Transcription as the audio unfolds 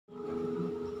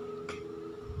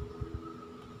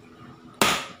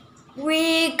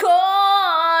We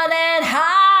couldn't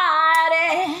hide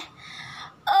it.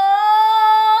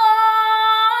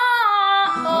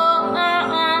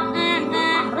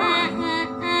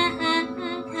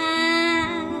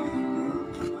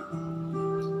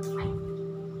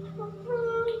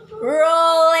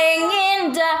 Rolling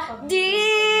in the deep.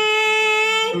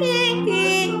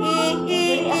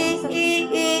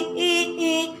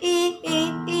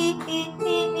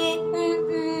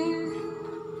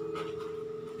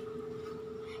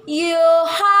 You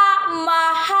have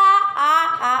my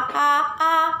heart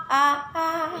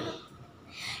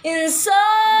inside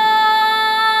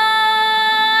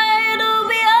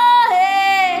of your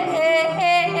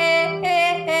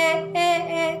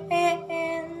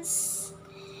hands,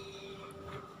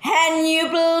 and you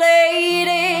played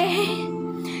it,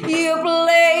 you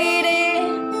played it,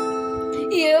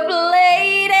 you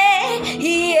played it,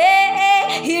 yeah,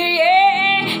 yeah, yeah,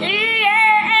 yeah,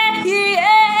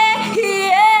 yeah.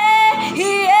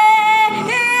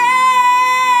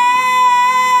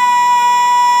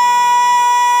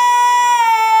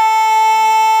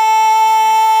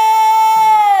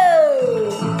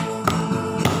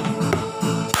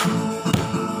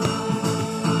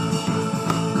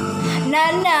 Na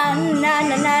na na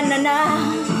na na na na.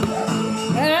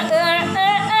 Na na na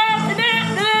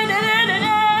na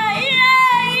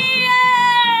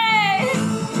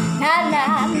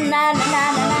na na.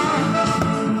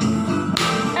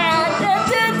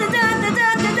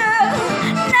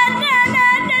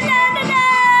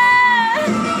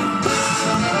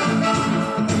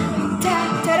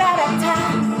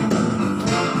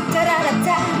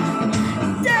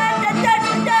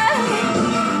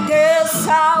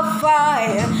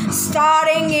 Fire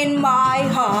starting in my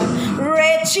heart,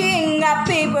 reaching a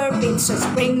paper pieces,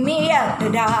 bring me out the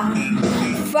dark.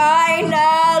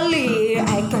 Finally,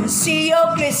 I can see you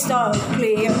crystal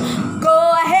clear.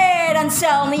 Go ahead and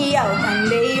sell me out and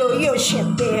lay your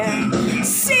shit there.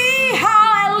 See how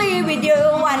I live with you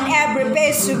on every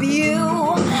piece of you.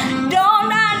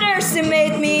 Don't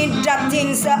underestimate me, the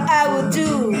things that I would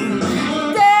do.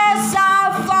 There's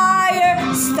a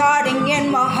fire starting in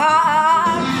my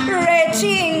heart,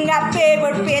 reaching a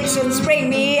paper pieces, bring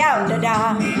me out the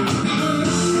dark.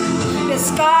 The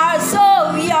scars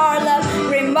of your love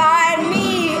remind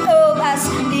me of us.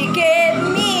 They get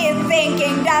me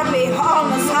thinking that we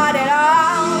almost had it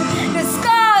all. The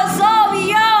scars of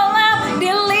your love,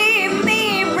 they leave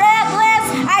me breathless.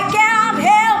 I can't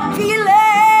help feeling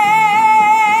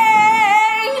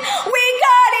we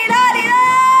got it all.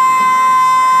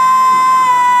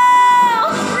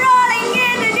 Rolling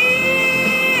in the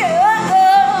deep.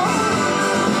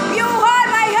 You hold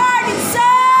my heart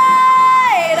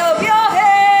inside of your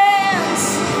hands,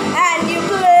 and you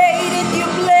played it, you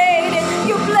played it,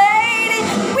 you played it.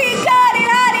 We got it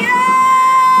all.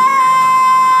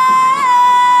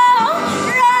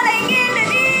 Rolling in the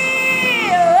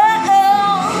deep.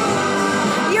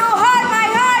 You hold my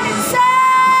heart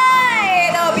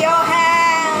inside of your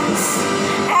hands,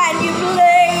 and you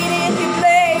played it, you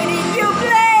played it, you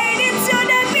played it to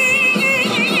the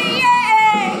beat.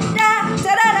 Yeah. Da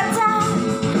da da da da.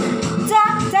 Da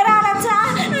da da da da.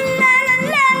 La la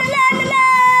la la la la.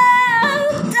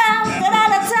 Da da da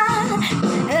da da.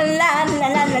 La la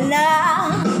la la la.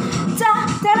 Da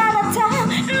da da da da.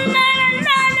 La la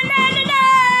la la la la.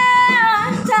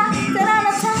 Da da da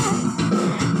da da.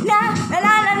 La la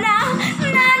la la la.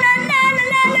 La la la la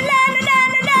la la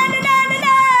la la la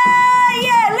la.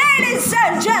 Yeah, ladies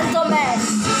and gentlemen.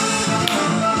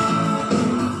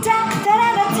 Da da da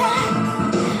da da.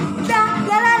 Da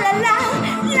la la la la.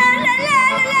 La la la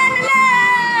la la la.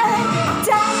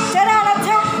 Da da da da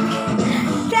da.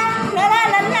 Da la la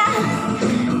la la.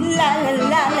 La la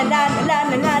la la la la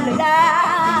la la la.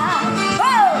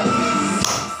 Oh!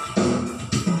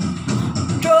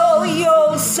 Throw your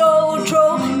soul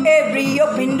through every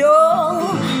open door.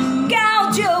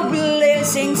 Count your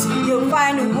blessings, you'll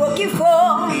find a working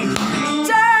for.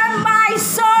 Turn my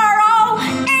sorrow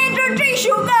into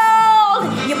tissue gold.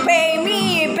 You pay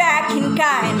me back in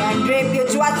kind and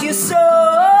tribute what you sow.